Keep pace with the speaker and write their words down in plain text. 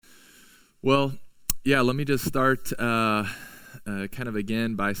Well, yeah, let me just start kind of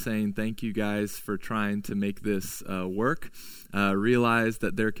again by saying thank you guys for trying to make this work. Realize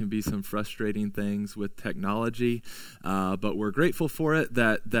that there can be some frustrating things with technology, but we're grateful for it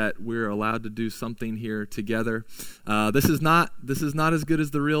that we're allowed to do something here together. This is not as good as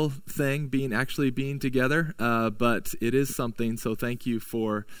the real thing, being together, but it is something. So thank you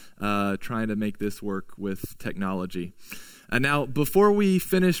for trying to make this work with technology. Now, before we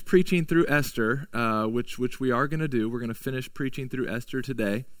finish preaching through Esther, which we are going to do, we're going to finish preaching through Esther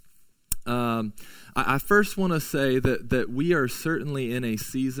today. I first want to say that we are certainly in a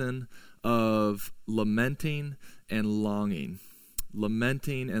season of lamenting and longing.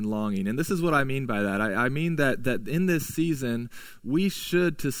 Lamenting and longing. And this is what I mean by that. I mean that in this season, we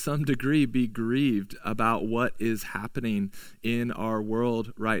should to some degree be grieved about what is happening in our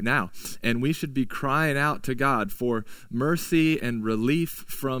world right now. And we should be crying out to God for mercy and relief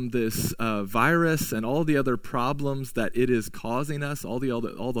from this virus and all the other problems that it is causing us, all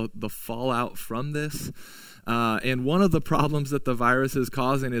the fallout from this. And one of the problems that the virus is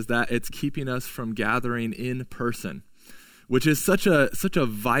causing is that it's keeping us from gathering in person, which is such a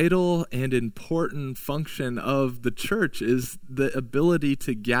vital and important function of the church, is the ability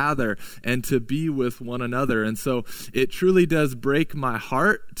to gather and to be with one another. And so it truly does break my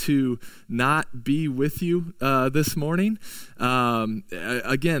heart to not be with you this morning.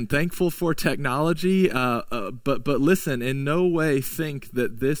 Again, thankful for technology, but listen, in no way think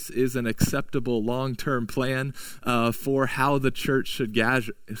that this is an acceptable long-term plan for how the church should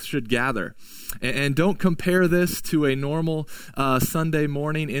gather. And don't compare this to a normal Sunday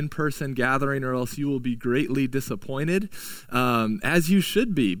morning in-person gathering, or else you will be greatly disappointed, as you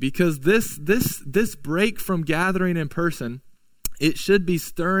should be, because this break from gathering in person, it should be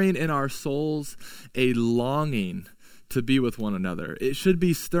stirring in our souls a longing to be with one another. It should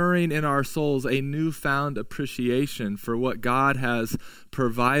be stirring in our souls a newfound appreciation for what God has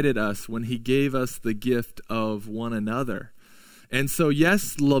provided us when He gave us the gift of one another. And so,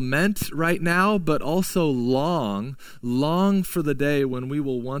 yes, lament right now, but also long for the day when we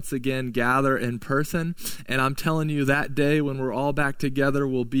will once again gather in person. And I'm telling you, that day when we're all back together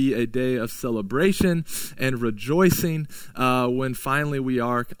will be a day of celebration and rejoicing when finally we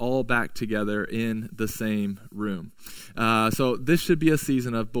are all back together in the same room. So this should be a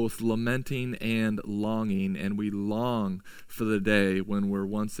season of both lamenting and longing, and we long for the day when we're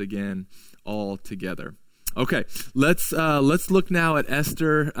once again all together. Okay, let's look now at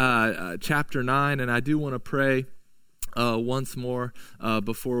Esther chapter 9, and I do want to pray once more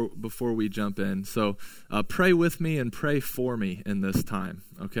before we jump in. So pray with me and pray for me in this time,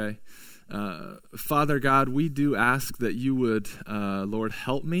 okay? Father God, we do ask that you would, Lord,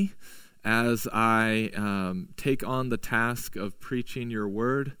 help me as I take on the task of preaching your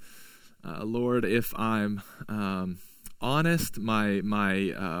word. Lord, if I'm honest,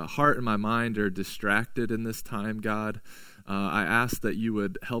 my heart and my mind are distracted in this time, God. I ask that you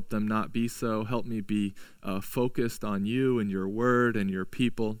would help them not be so. Help me be focused on you and your word and your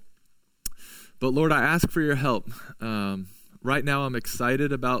people. But Lord, I ask for your help. Right now I'm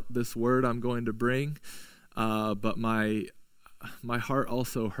excited about this word I'm going to bring, but my heart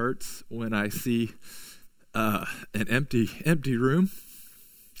also hurts when I see an empty room.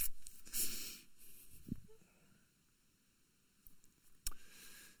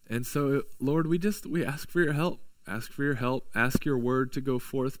 And so, Lord, we ask for your help. Ask for your help. Ask your word to go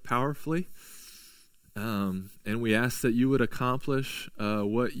forth powerfully. And we ask that you would accomplish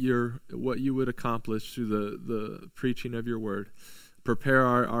what you would accomplish through the preaching of your word. Prepare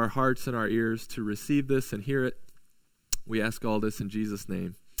our hearts and our ears to receive this and hear it. We ask all this in Jesus'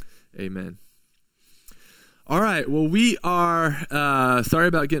 name. Amen. All right. Well, we are sorry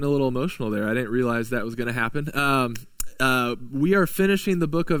about getting a little emotional there. I didn't realize that was going to happen. We are finishing the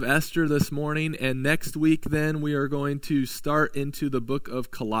book of Esther this morning, and next week then we are going to start into the book of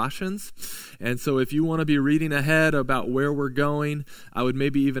Colossians. And so if you want to be reading ahead about where we're going, I would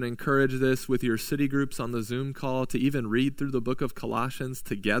maybe even encourage this with your city groups on the Zoom call to even read through the book of Colossians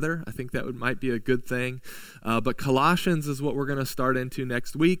together. I think that might be a good thing. But Colossians is what we're going to start into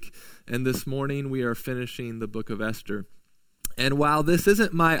next week, and this morning we are finishing the book of Esther. And while this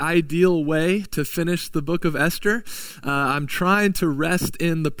isn't my ideal way to finish the book of Esther, I'm trying to rest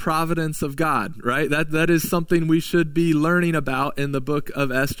in the providence of God, right? That is something we should be learning about in the book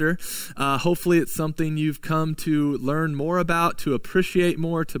of Esther. Hopefully it's something you've come to learn more about, to appreciate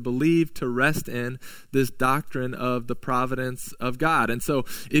more, to believe, to rest in this doctrine of the providence of God. And so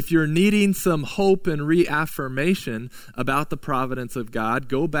if you're needing some hope and reaffirmation about the providence of God,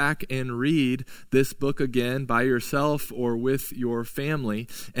 go back and read this book again by yourself or with with your family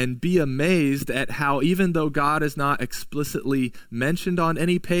and be amazed at how, even though God is not explicitly mentioned on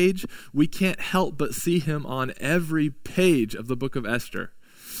any page, we can't help but see him on every page of the book of Esther.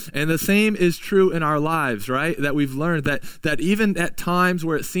 And the same is true in our lives, right? That we've learned that even at times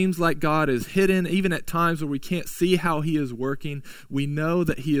where it seems like God is hidden, even at times where we can't see how he is working, we know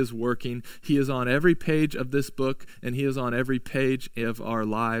that he is working. He is on every page of this book, and he is on every page of our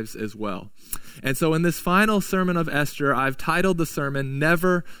lives as well. And so in this final sermon of Esther, I've titled the sermon,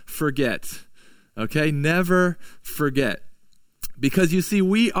 Never Forget. Okay, never forget. Because you see,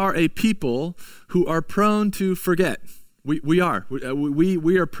 we are a people who are prone to forget. We are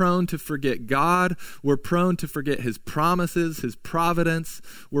prone to forget God. We're prone to forget his promises, his providence.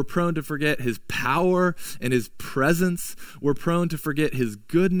 We're prone to forget his power and his presence. We're prone to forget his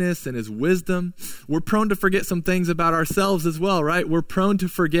goodness and his wisdom. We're prone to forget some things about ourselves as well, right? We're prone to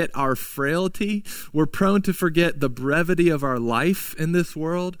forget our frailty. We're prone to forget the brevity of our life in this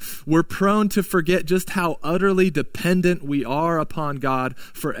world. We're prone to forget just how utterly dependent we are upon God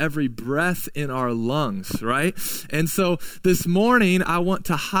for every breath in our lungs, right? And so this morning, I want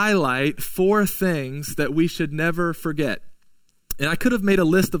to highlight 4 things that we should never forget. And I could have made a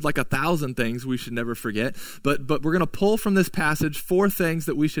list of like 1,000 things we should never forget, but we're going to pull from this passage 4 things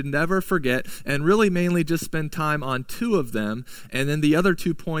that we should never forget, and really mainly just spend time on 2 of them, and then the other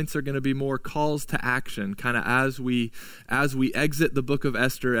 2 points are going to be more calls to action, kind of as we exit the book of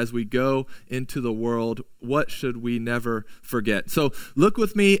Esther, as we go into the world. What should we never forget? So look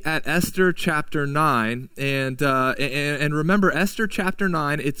with me at Esther chapter 9, and remember Esther chapter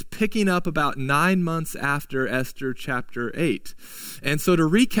 9. It's picking up about 9 months after Esther chapter 8. And so to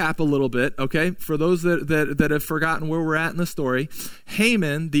recap a little bit, okay, for those that have forgotten where we're at in the story,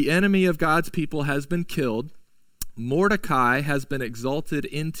 Haman, the enemy of God's people, has been killed. Mordecai has been exalted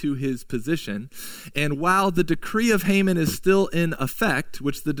into his position. And while the decree of Haman is still in effect,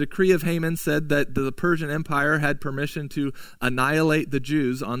 which the decree of Haman said that the Persian Empire had permission to annihilate the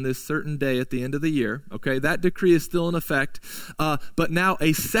Jews on this certain day at the end of the year, okay, that decree is still in effect. But now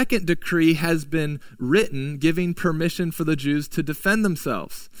a second decree has been written giving permission for the Jews to defend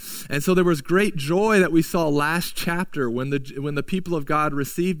themselves. And so there was great joy that we saw last chapter when the people of God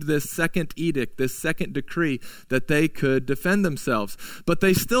received this second edict, this second decree that they could defend themselves. But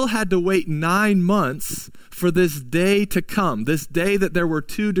they still had to wait 9 months for this day to come, this day that there were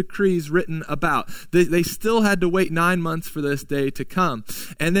 2 decrees written about. They still had to wait 9 months for this day to come.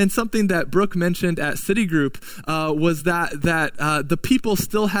 And then something that Brooke mentioned at Citigroup was that the people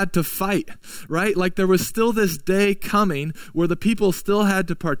still had to fight, right? Like there was still this day coming where the people still had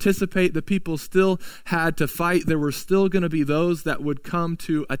to participate. The people still had to fight. There were still going to be those that would come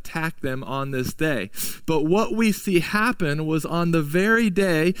to attack them on this day. But what we see happen was on the very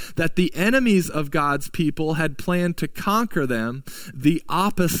day that the enemies of God's people had planned to conquer them, the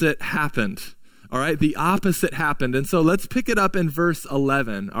opposite happened. All right, the opposite happened. And so let's pick it up in verse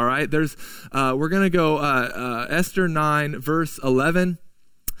 11. All right, we're going to go Esther 9, verse 11.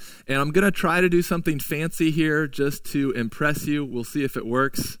 And I'm going to try to do something fancy here just to impress you. We'll see if it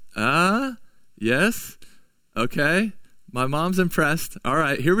works. Yes? Okay. My mom's impressed. All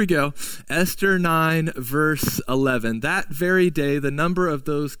right, here we go. Esther 9, verse 11. That very day, the number of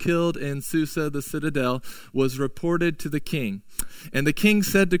those killed in Susa, the citadel, was reported to the king. And the king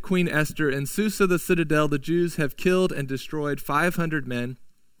said to Queen Esther, in Susa, the citadel, the Jews have killed and destroyed 500 men,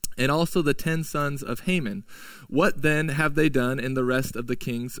 and also the 10 sons of Haman. What then have they done in the rest of the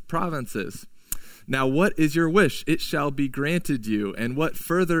king's provinces? Now, what is your wish? It shall be granted you. And what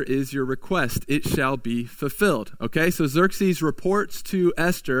further is your request? It shall be fulfilled. Okay, so Xerxes reports to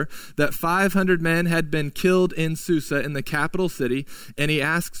Esther that 500 men had been killed in Susa, in the capital city, and he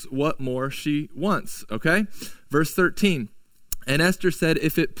asks what more she wants. Okay, verse 13. And Esther said,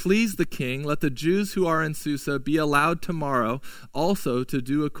 if it please the king, let the Jews who are in Susa be allowed tomorrow also to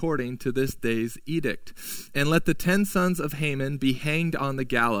do according to this day's edict. And let the 10 sons of Haman be hanged on the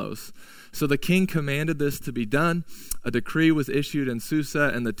gallows. So the king commanded this to be done. A decree was issued in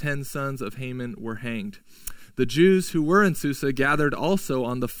Susa, and the 10 sons of Haman were hanged. The Jews who were in Susa gathered also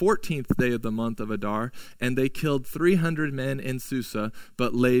on the 14th day of the month of Adar, and they killed 300 men in Susa,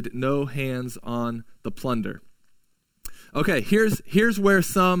 but laid no hands on the plunder. Okay, here's where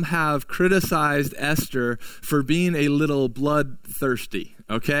some have criticized Esther for being a little bloodthirsty,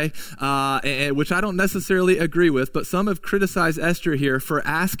 okay? Which I don't necessarily agree with, but some have criticized Esther here for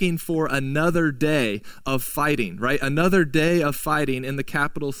asking for another day of fighting, right? Another day of fighting in the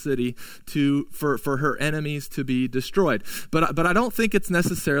capital city for her enemies to be destroyed. But I don't think it's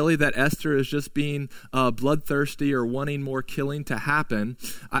necessarily that Esther is just being bloodthirsty or wanting more killing to happen.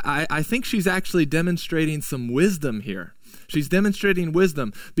 I think she's actually demonstrating some wisdom here. She's demonstrating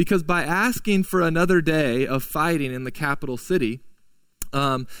wisdom because by asking for another day of fighting in the capital city,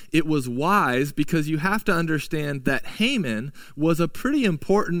 it was wise because you have to understand that Haman was a pretty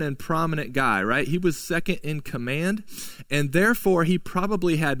important and prominent guy, right? He was second in command, and therefore he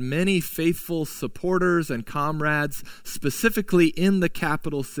probably had many faithful supporters and comrades, specifically in the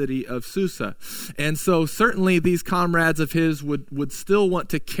capital city of Susa. And so certainly these comrades of his would still want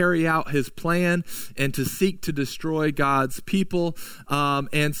to carry out his plan and to seek to destroy God's people.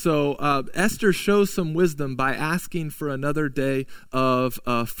 And so Esther shows some wisdom by asking for another day of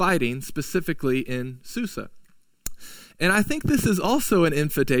fighting, specifically in Susa. And I think this is also an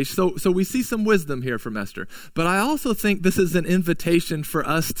invitation. So we see some wisdom here from Esther. But I also think this is an invitation for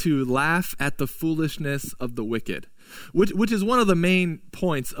us to laugh at the foolishness of the wicked, which is one of the main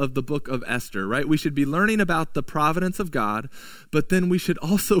points of the book of Esther, right? We should be learning about the providence of God, but then we should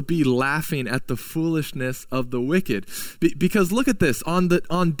also be laughing at the foolishness of the wicked. Because look at this. On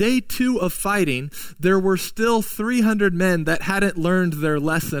day 2 of fighting, there were still 300 men that hadn't learned their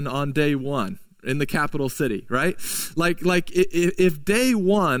lesson on day 1. In the capital city, right? Like if day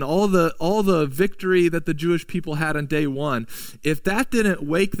 1, all the victory that the Jewish people had on day 1, if that didn't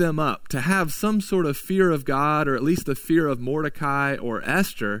wake them up to have some sort of fear of God, or at least the fear of Mordecai or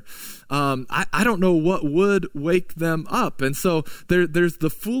Esther, I don't know what would wake them up. And so there's the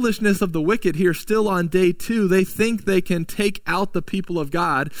foolishness of the wicked here still on day 2. They think they can take out the people of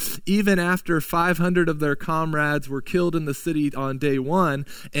God even after 500 of their comrades were killed in the city on day 1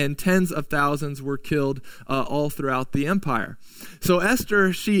 and tens of thousands were killed all throughout the empire. So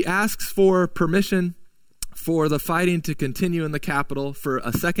Esther, she asks for permission for the fighting to continue in the capital for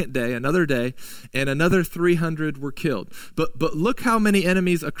a second day, another day, and another 300 were killed. But look how many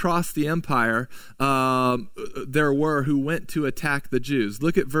enemies across the empire there were who went to attack the Jews.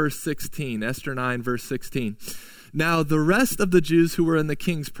 Look at verse 16, Esther 9, verse 16. Now the rest of the Jews who were in the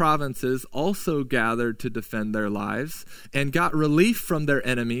king's provinces also gathered to defend their lives and got relief from their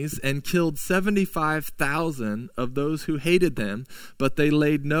enemies and killed 75,000 of those who hated them, but they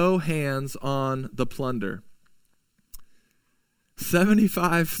laid no hands on the plunder.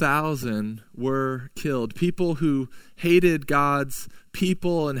 75,000 were killed. People who hated God's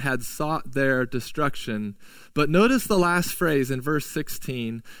people and had sought their destruction. But notice the last phrase in verse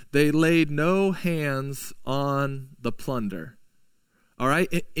 16. They laid no hands on the plunder. All right?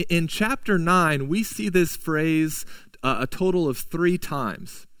 In chapter 9, we see this phrase a total of 3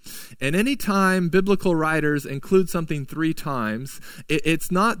 times. And anytime biblical writers include something 3 times,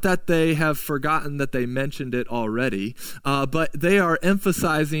 it's not that they have forgotten that they mentioned it already, but they are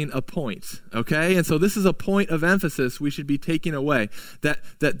emphasizing a point, okay? And so this is a point of emphasis we should be taking away, that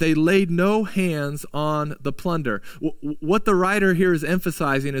they laid no hands on the plunder. What the writer here is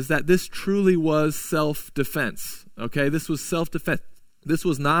emphasizing is that this truly was self-defense, okay? This was self-defense. This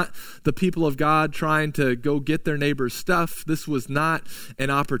was not the people of God trying to go get their neighbor's stuff. This was not an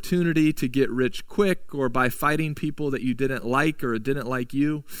opportunity to get rich quick or by fighting people that you didn't like or didn't like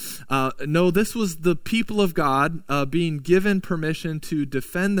you. No, this was the people of God being given permission to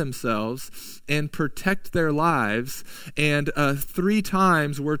defend themselves and protect their lives. And 3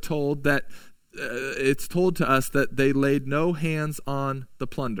 times we're told that it's told to us that they laid no hands on the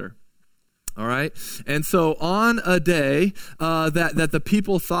plunder. All right. And so on a day that the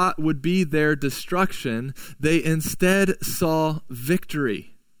people thought would be their destruction, they instead saw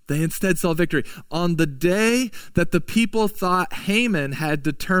victory. On the day that the people thought Haman had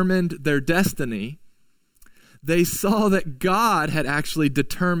determined their destiny, they saw that God had actually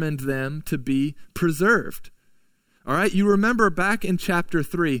determined them to be preserved. All right, you remember back in chapter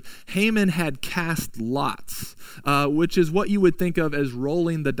 3, Haman had cast lots, which is what you would think of as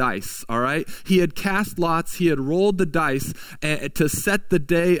rolling the dice, all right? He had cast lots, he had rolled the dice to set the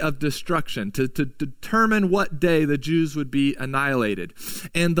day of destruction, to determine what day the Jews would be annihilated.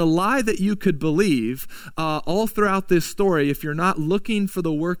 And the lie that you could believe all throughout this story, if you're not looking for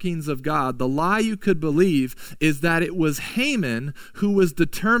the workings of God, the lie you could believe is that it was Haman who was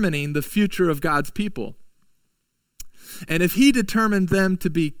determining the future of God's people. And if he determined them to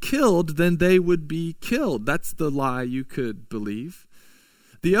be killed, then they would be killed. That's the lie you could believe.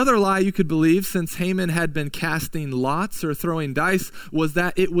 The other lie you could believe, since Haman had been casting lots or throwing dice, was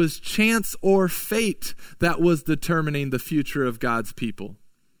that it was chance or fate that was determining the future of God's people.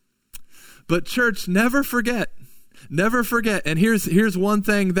 But church, never forget, and here's one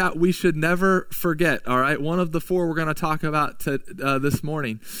thing that we should never forget, all right? One of the 4 we're going to talk about this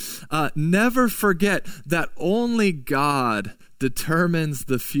morning. Never forget that only God determines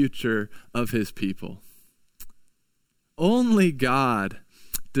the future of his people. Only God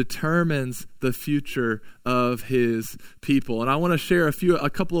determines the future of his people. And I want to share a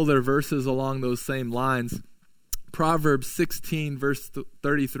couple of their verses along those same lines. Proverbs 16 verse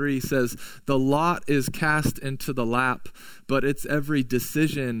 33 says, "The lot is cast into the lap, but its every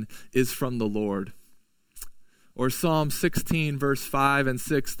decision is from the Lord." Or Psalm 16 verse 5 and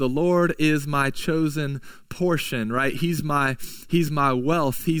 6, "The Lord is my chosen portion," right? He's my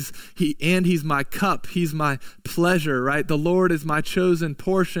wealth. He's my cup. He's my pleasure, right? "The Lord is my chosen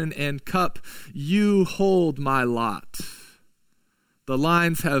portion and cup. You hold my lot. The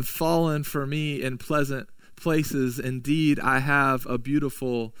lines have fallen for me in pleasant places. Indeed, I have a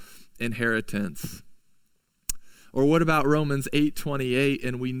beautiful inheritance." Or what about Romans 8:28?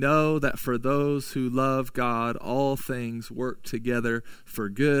 "And we know that for those who love God, all things work together for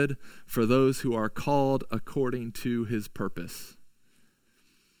good, for those who are called according to his purpose."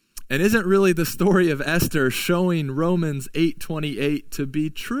 And isn't really the story of Esther showing Romans 8:28 to be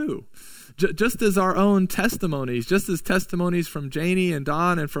true? Just as our own testimonies, just as testimonies from Janie and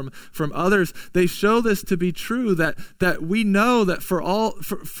Don and from others, they show this to be true, that we know that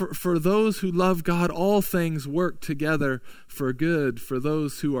for those who love God, all things work together for good, for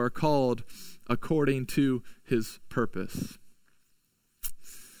those who are called according to his purpose.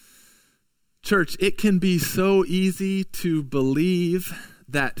 Church, it can be so easy to believe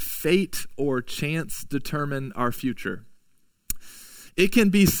that fate or chance determine our future. It can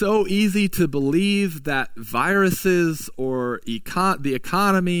be so easy to believe that viruses or the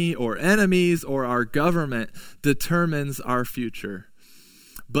economy or enemies or our government determines our future.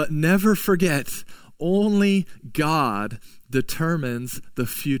 But never forget, only God determines the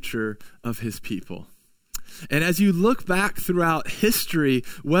future of his people. And as you look back throughout history,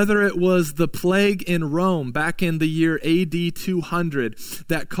 whether it was the plague in Rome back in the year AD 200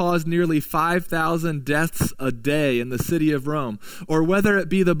 that caused nearly 5,000 deaths a day in the city of Rome, or whether it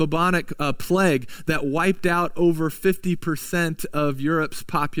be the bubonic plague that wiped out over 50% of Europe's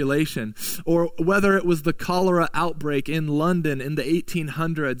population, or whether it was the cholera outbreak in London in the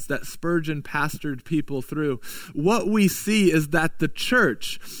 1800s that Spurgeon pastored people through, what we see is that the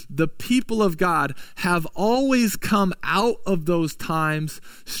church, the people of God, have always come out of those times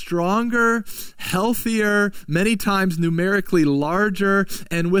stronger, healthier, many times numerically larger,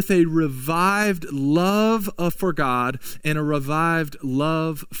 and with a revived love for God and a revived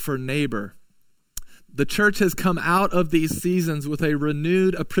love for neighbor. The church has come out of these seasons with a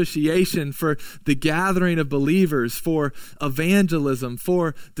renewed appreciation for the gathering of believers, for evangelism,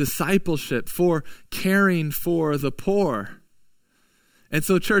 for discipleship, for caring for the poor. And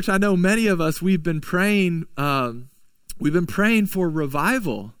so, church, I know many of us, we've been praying for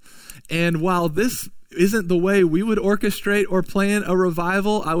revival. And while this isn't the way we would orchestrate or plan a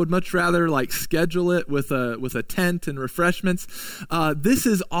revival, I would much rather schedule it with a tent and refreshments. This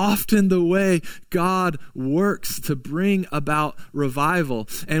is often the way God works to bring about revival.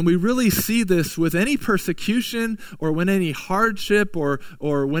 And we really see this with any persecution or when any hardship or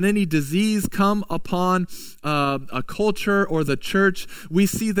when any disease come upon a culture or the church. We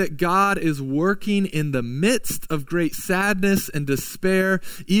see that God is working in the midst of great sadness and despair,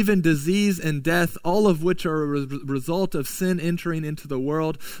 even disease and death, all of which are a result of sin entering into the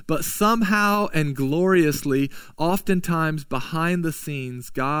world. But somehow and gloriously, oftentimes behind the scenes,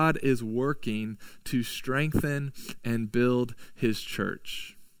 God is working to strengthen and build his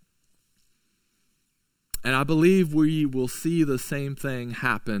church. And I believe we will see the same thing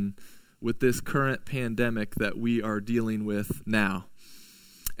happen with this current pandemic that we are dealing with now.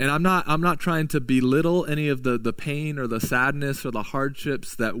 And I'm not trying to belittle any of the pain or the sadness or the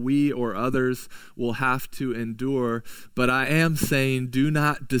hardships that we or others will have to endure, but I am saying do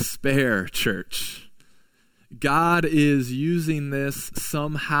not despair, church. God is using this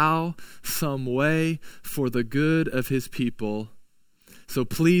somehow, some way for the good of his people. So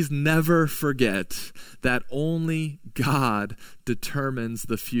please never forget that only God determines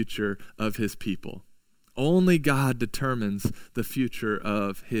the future of his people. Only God determines the future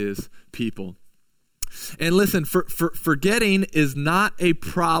of his people. And listen, forgetting is not a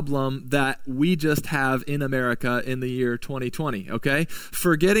problem that we just have in America in the year 2020, okay?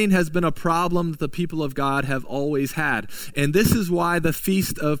 Forgetting has been a problem that the people of God have always had. And this is why the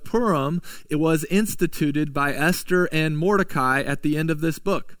Feast of Purim, it was instituted by Esther and Mordecai at the end of this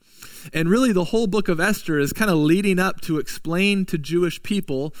book. And really the whole book of Esther is kind of leading up to explain to Jewish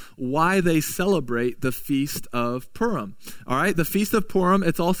people why they celebrate the Feast of Purim. All right, the Feast of Purim,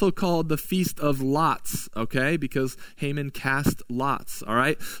 it's also called the Feast of Lots, okay, because Haman cast lots, all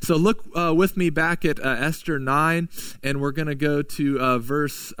right? So look with me back at Esther 9, and we're going to go to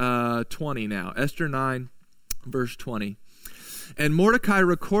verse 20 now. Esther 9, verse 20. And Mordecai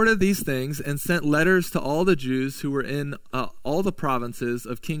recorded these things and sent letters to all the Jews who were in all the provinces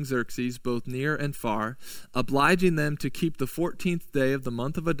of King Xerxes, both near and far, obliging them to keep the 14th day of the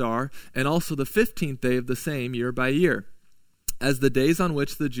month of Adar and also the 15th day of the same year by year, as the days on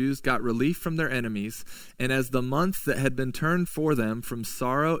which the Jews got relief from their enemies, and as the month that had been turned for them from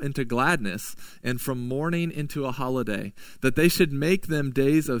sorrow into gladness, and from mourning into a holiday, that they should make them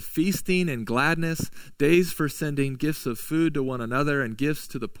days of feasting and gladness, days for sending gifts of food to one another and gifts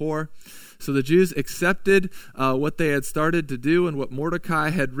to the poor. So the Jews accepted what they had started to do and what Mordecai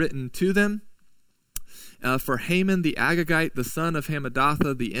had written to them. For Haman the Agagite, the son of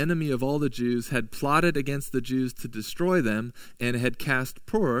Hammedatha, the enemy of all the Jews, had plotted against the Jews to destroy them, and had cast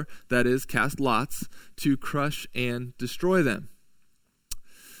pur, that is, cast lots, to crush and destroy them.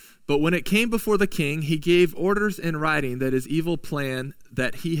 But when it came before the king, he gave orders in writing that his evil plan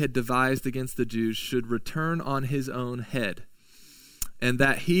that he had devised against the Jews should return on his own head, and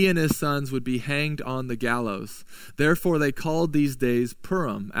that he and his sons would be hanged on the gallows. Therefore they called these days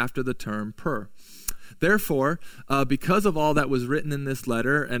Purim, after the term pur. Therefore, because of all that was written in this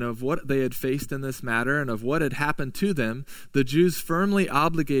letter and of what they had faced in this matter and of what had happened to them, the Jews firmly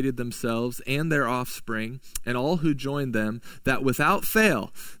obligated themselves and their offspring and all who joined them that without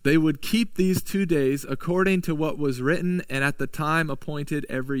fail they would keep these 2 days according to what was written and at the time appointed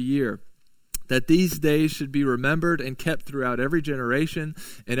every year, that these days should be remembered and kept throughout every generation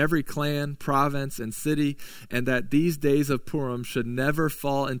and every clan, province, and city, and that these days of Purim should never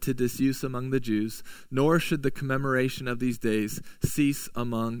fall into disuse among the Jews, nor should the commemoration of these days cease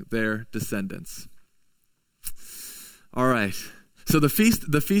among their descendants. All right. So the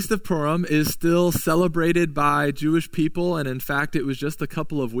Feast of Purim is still celebrated by Jewish people, and in fact, it was just a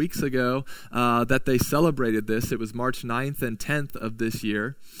couple of weeks ago that they celebrated this. It was March 9th and 10th of this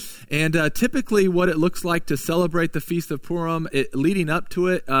year. And typically what it looks like to celebrate the Feast of Purim, leading up to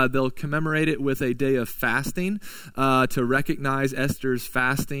it, they'll commemorate it with a day of fasting to recognize Esther's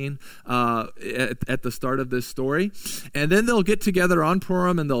fasting at the start of this story. And then they'll get together on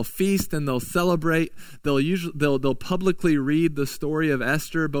Purim and they'll feast and they'll celebrate. They'll publicly read the story of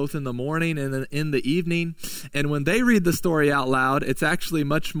Esther both in the morning and then in the evening. And when they read the story out loud, it's actually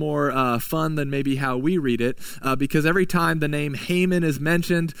much more fun than maybe how we read it, because every time the name Haman is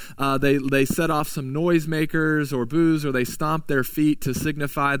mentioned, they set off some noisemakers or boos, or they stomp their feet to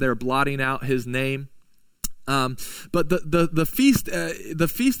signify they're blotting out his name. But the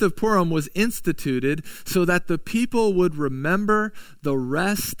feast of Purim was instituted so that the people would remember the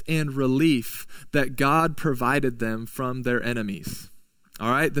rest and relief that God provided them from their enemies. All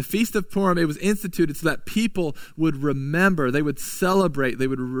right, the Feast of Purim, it was instituted so that people would remember, they would celebrate, they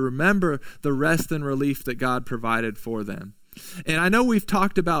would remember the rest and relief that God provided for them. And I know we've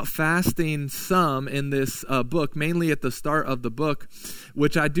talked about fasting some in this book, mainly at the start of the book,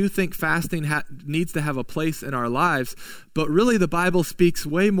 which I do think fasting needs to have a place in our lives. But really the Bible speaks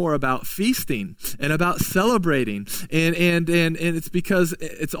way more about feasting and about celebrating. And it's because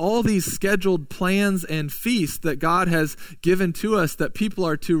it's all these scheduled plans and feasts that God has given to us that people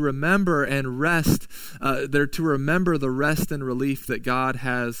are to remember and rest. They're to remember the rest and relief that God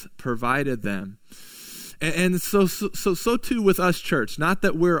has provided them. And so too with us, church. Not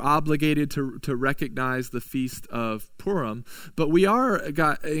that we're obligated to recognize the Feast of Purim, but we are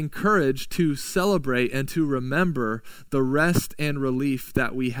encouraged to celebrate and to remember the rest and relief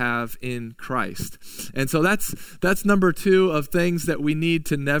that we have in Christ. And so that's number 2 of things that we need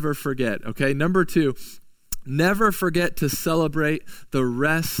to never forget. Okay, number 2. Never forget to celebrate the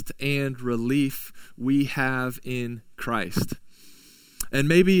rest and relief we have in Christ. And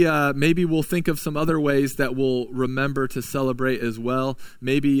maybe we'll think of some other ways that we'll remember to celebrate as well.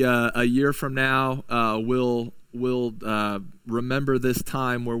 Maybe a year from now, we'll remember this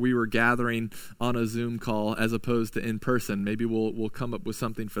time where we were gathering on a Zoom call as opposed to in person. Maybe we'll come up with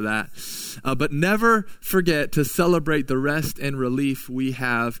something for that. But never forget to celebrate the rest and relief we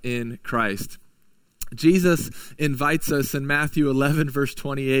have in Christ. Jesus invites us in Matthew 11, verse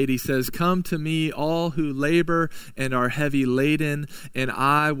 28. He says, "Come to me, all who labor and are heavy laden, and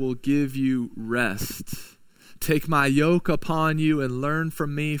I will give you rest. Take my yoke upon you and learn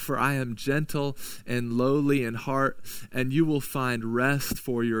from me, for I am gentle and lowly in heart, and you will find rest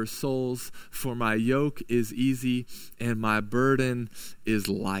for your souls. For my yoke is easy and my burden is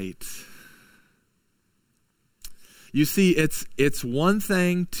light." You see, it's one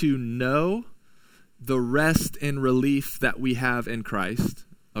thing to know the rest and relief that we have in Christ.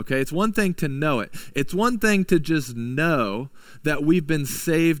 Okay, it's one thing to know it. It's one thing to just know that we've been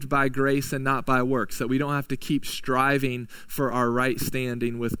saved by grace and not by works, that we don't have to keep striving for our right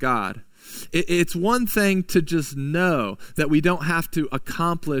standing with God. It's one thing to just know that we don't have to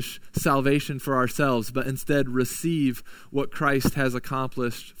accomplish salvation for ourselves, but instead receive what Christ has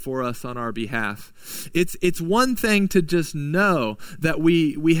accomplished for us on our behalf. It's one thing to just know that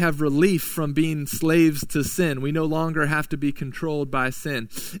we have relief from being slaves to sin. We no longer have to be controlled by sin.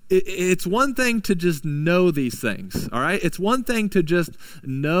 It's one thing to just know these things, all right? It's one thing to just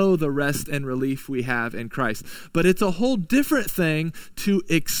know the rest and relief we have in Christ. But it's a whole different thing to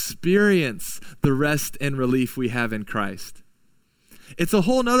experience the rest and relief we have in Christ. It's a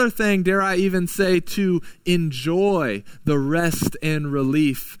whole nother thing, dare I even say, to enjoy the rest and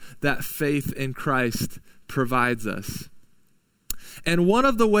relief that faith in Christ provides us. And one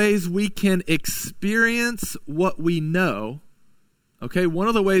of the ways we can experience what we know, one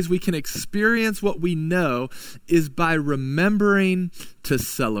of the ways we can experience what we know is by remembering to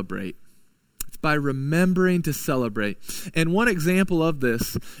celebrate. By remembering to celebrate. And one example of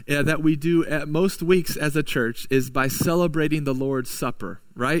this that we do at most weeks as a church is by celebrating the Lord's Supper,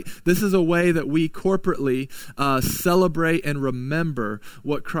 right? This is a way that we corporately celebrate and remember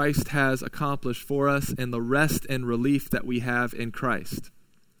what Christ has accomplished for us and the rest and relief that we have in Christ.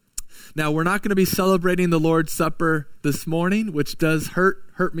 Now, we're not going to be celebrating the Lord's Supper this morning, which does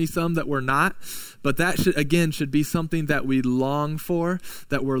hurt me some that we're not. But that should be something that we long for,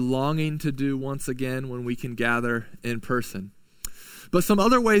 that we're longing to do once again when we can gather in person. But some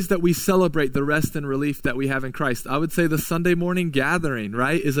other ways that we celebrate the rest and relief that we have in Christ, I would say the Sunday morning gathering,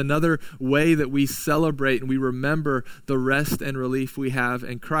 right, is another way that we celebrate and we remember the rest and relief we have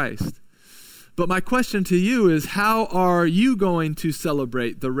in Christ. But my question to you is, how are you going to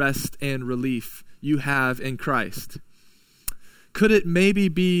celebrate the rest and relief you have in Christ? Could it maybe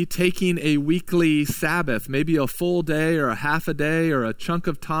be taking a weekly Sabbath, maybe a full day or a half a day or a chunk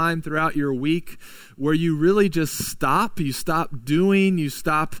of time throughout your week where you really just stop, you stop doing, you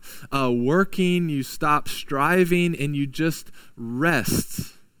stop working, you stop striving, and you just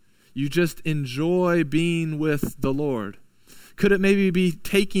rest. You just enjoy being with the Lord. Could it maybe be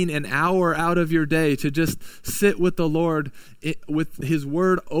taking an hour out of your day to just sit with the Lord with His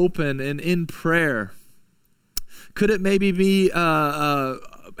Word open and in prayer? Could it maybe be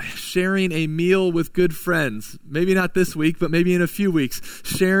sharing a meal with good friends? Maybe not this week, but maybe in a few weeks.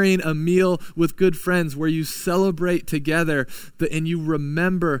 Sharing a meal with good friends where you celebrate together and you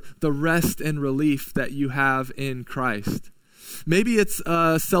remember the rest and relief that you have in Christ. Maybe it's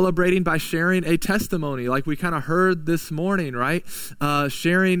celebrating by sharing a testimony like we kind of heard this morning, right?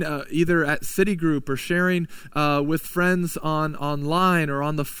 Sharing either at City Group or sharing with friends online or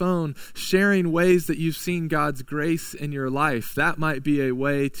on the phone, sharing ways that you've seen God's grace in your life. That might be a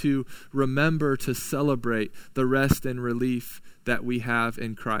way to remember to celebrate the rest and relief that we have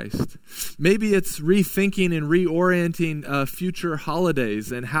in Christ. Maybe it's rethinking and reorienting future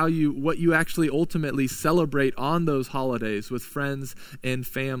holidays and what you actually ultimately celebrate on those holidays with friends and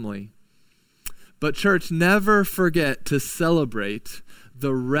family. But church, never forget to celebrate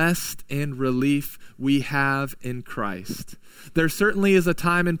the rest and relief we have in Christ. There certainly is a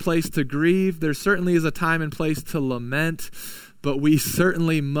time and place to grieve. There certainly is a time and place to lament, but we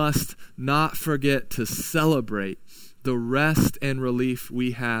certainly must not forget to celebrate the rest and relief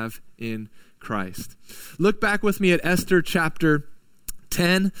we have in Christ. Look back with me at Esther chapter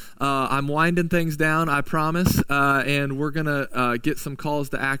 10. I'm winding things down, I promise, and we're going to get some calls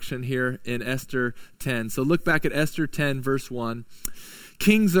to action here in Esther 10. So look back at Esther 10, verse 1.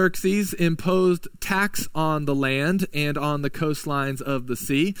 King Xerxes imposed tax on the land and on the coastlines of the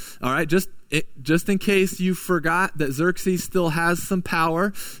sea. All right, just in case you forgot that Xerxes still has some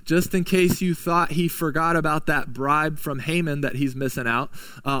power, just in case you thought he forgot about that bribe from Haman that he's missing out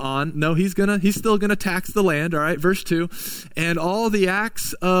on. No, he's still gonna tax the land. All right, verse 2. And all the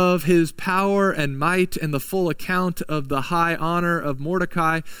acts of his power and might and the full account of the high honor of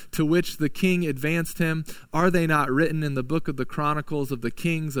Mordecai to which the king advanced him, are they not written in the book of the Chronicles of the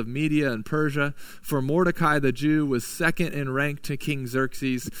kings of Media and Persia? For Mordecai the Jew was second in rank to King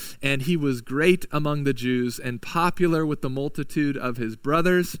Xerxes, and he was great among the Jews and popular with the multitude of his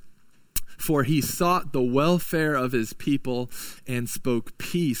brothers, for he sought the welfare of his people and spoke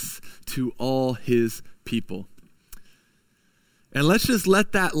peace to all his people. And let's just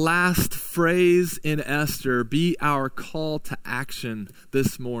let that last phrase in Esther be our call to action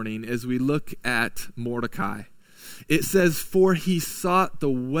this morning as we look at Mordecai. It says, for he sought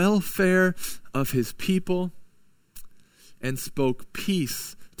the welfare of his people and spoke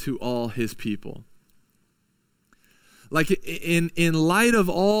peace to all his people. Like in light of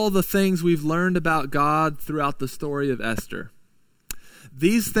all the things we've learned about God throughout the story of Esther,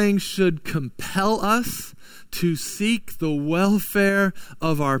 These things should compel us to seek the welfare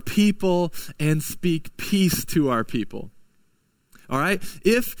of our people and speak peace to our people. All right?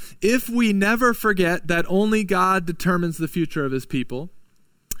 If we never forget that only God determines the future of his people,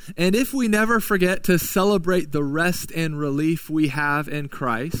 and if we never forget to celebrate the rest and relief we have in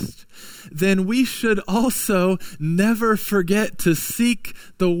Christ, then we should also never forget to seek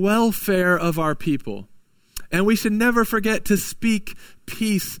the welfare of our people. And we should never forget to speak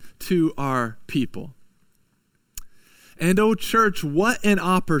peace to our people. And oh, church, what an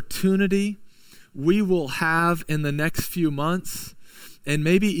opportunity we will have in the next few months, and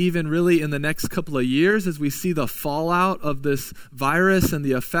maybe even really in the next couple of years, as we see the fallout of this virus and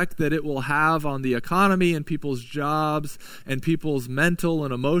the effect that it will have on the economy and people's jobs and people's mental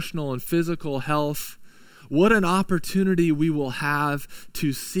and emotional and physical health. What an opportunity we will have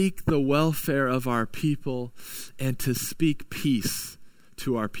to seek the welfare of our people and to speak peace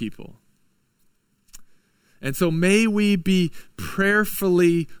to our people. And so may we be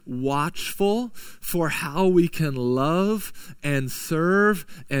prayerfully watchful for how we can love and serve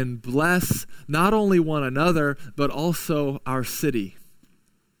and bless not only one another, but also our city.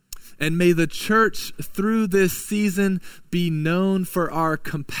 And may the church through this season be known for our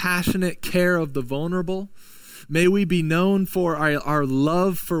compassionate care of the vulnerable. May we be known for our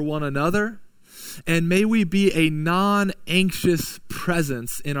love for one another. And may we be a non-anxious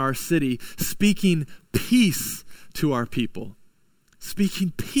presence in our city, speaking peace to our people.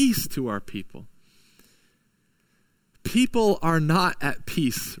 Speaking peace to our people. People are not at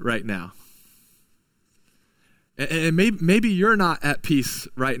peace right now. And maybe you're not at peace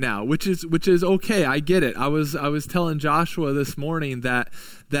right now, which is okay. I get it. I was telling Joshua this morning that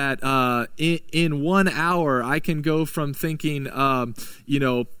in 1 hour I can go from thinking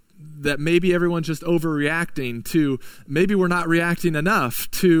that maybe everyone's just overreacting to maybe we're not reacting enough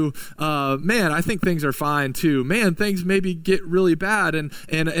to man, I think things are fine too. Man, things maybe get really bad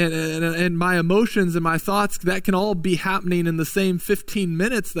and my emotions and my thoughts, that can all be happening in the same 15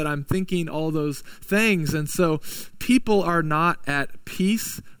 minutes that I'm thinking all those things. And so people are not at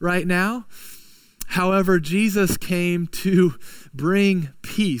peace right now. However, Jesus came to bring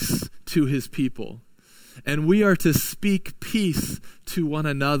peace to his people. And we are to speak peace to one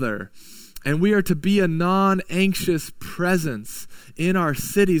another. And we are to be a non-anxious presence in our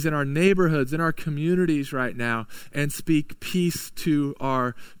cities, in our neighborhoods, in our communities right now, and speak peace to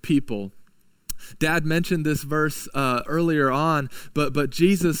our people. Dad mentioned this verse earlier on, but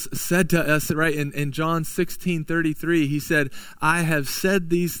Jesus said to us, right, in John 16:33, he said, I have said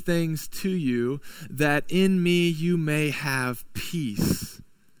these things to you that in me you may have peace.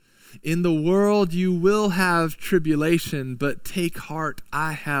 In the world you will have tribulation, but take heart,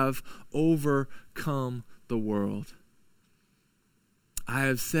 I have overcome the world. I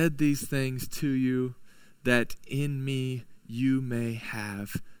have said these things to you that in me you may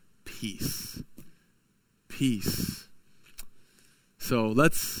have peace. Peace. So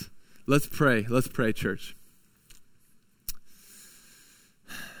let's pray. Let's pray, church.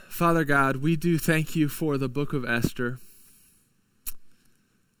 Father God, we do thank you for the book of Esther.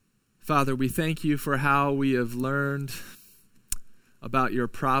 Father, we thank you for how we have learned about your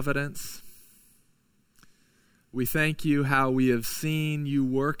providence. We thank you how we have seen you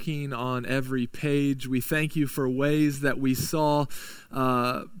working on every page. We thank you for ways that we saw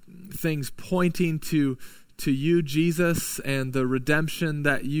things pointing to you, Jesus, and the redemption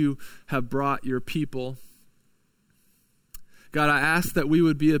that you have brought your people. God, I ask that we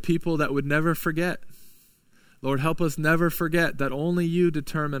would be a people that would never forget. Lord, help us never forget that only you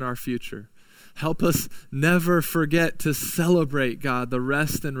determine our future. Help us never forget to celebrate, God, the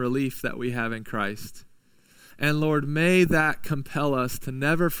rest and relief that we have in Christ. And Lord, may that compel us to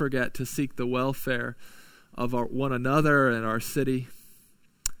never forget to seek the welfare of one another and our city.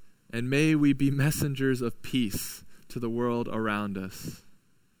 And may we be messengers of peace to the world around us.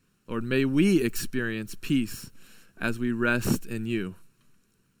 Lord, may we experience peace as we rest in you.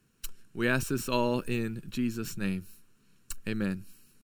 We ask this all in Jesus' name. Amen.